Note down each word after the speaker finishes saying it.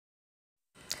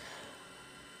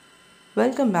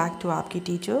Welcome back to Aapki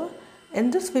Teacher.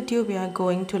 In this video, we are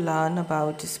going to learn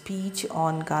about a speech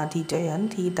on Gandhi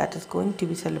Jayanti that is going to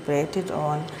be celebrated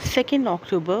on 2nd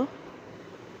October.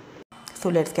 So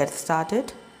let's get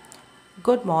started.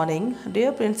 Good morning,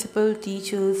 dear principal,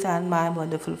 teachers and my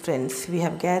wonderful friends. We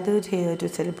have gathered here to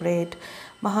celebrate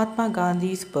Mahatma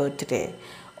Gandhi's birthday.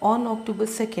 On October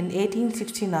 2nd,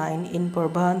 1869, in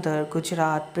Porbandar,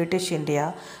 Gujarat, British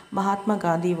India, Mahatma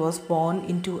Gandhi was born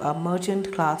into a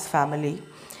merchant class family.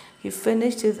 He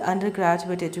finished his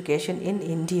undergraduate education in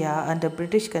India under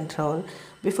British control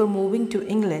before moving to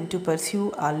England to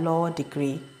pursue a law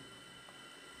degree.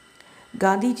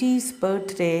 Gandhiji's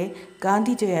birthday,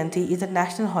 Gandhi Jayanti, is a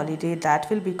national holiday that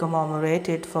will be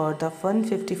commemorated for the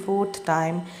 154th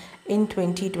time in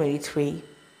 2023.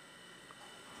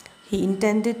 He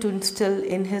intended to instill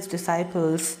in his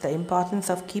disciples the importance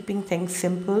of keeping things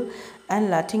simple and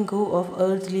letting go of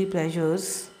earthly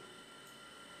pleasures.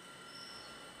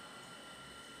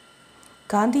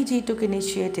 Gandhiji took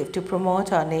initiative to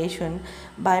promote our nation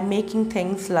by making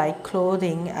things like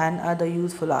clothing and other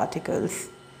useful articles.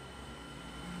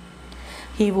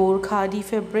 He wore khadi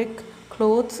fabric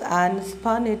clothes and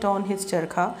spun it on his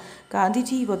charkha.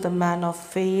 Gandhiji was a man of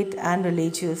faith and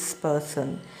religious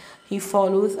person. He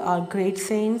follows our great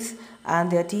saints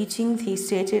and their teachings. He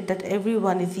stated that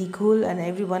everyone is equal and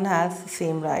everyone has the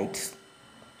same rights.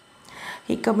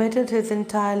 He committed his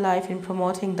entire life in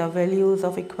promoting the values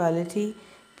of equality,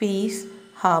 peace,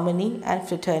 harmony, and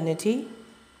fraternity.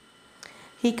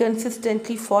 He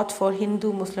consistently fought for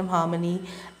Hindu-Muslim harmony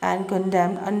and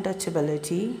condemned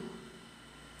untouchability.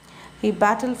 He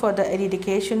battled for the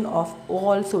eradication of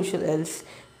all social ills,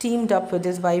 teamed up with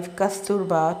his wife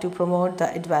Kasturba to promote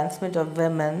the advancement of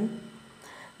women.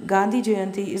 Gandhi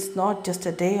Jayanti is not just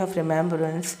a day of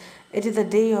remembrance, it is a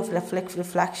day of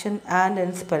reflection and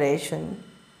inspiration.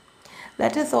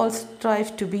 Let us all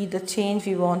strive to be the change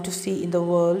we want to see in the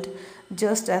world,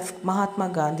 just as Mahatma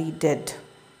Gandhi did.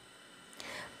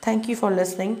 Thank you for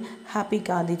listening. Happy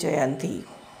Gandhi Jayanti.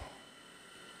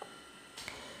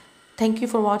 Thank you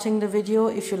for watching the video.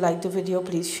 If you like the video,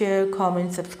 please share,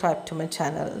 comment, subscribe to my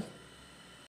channel.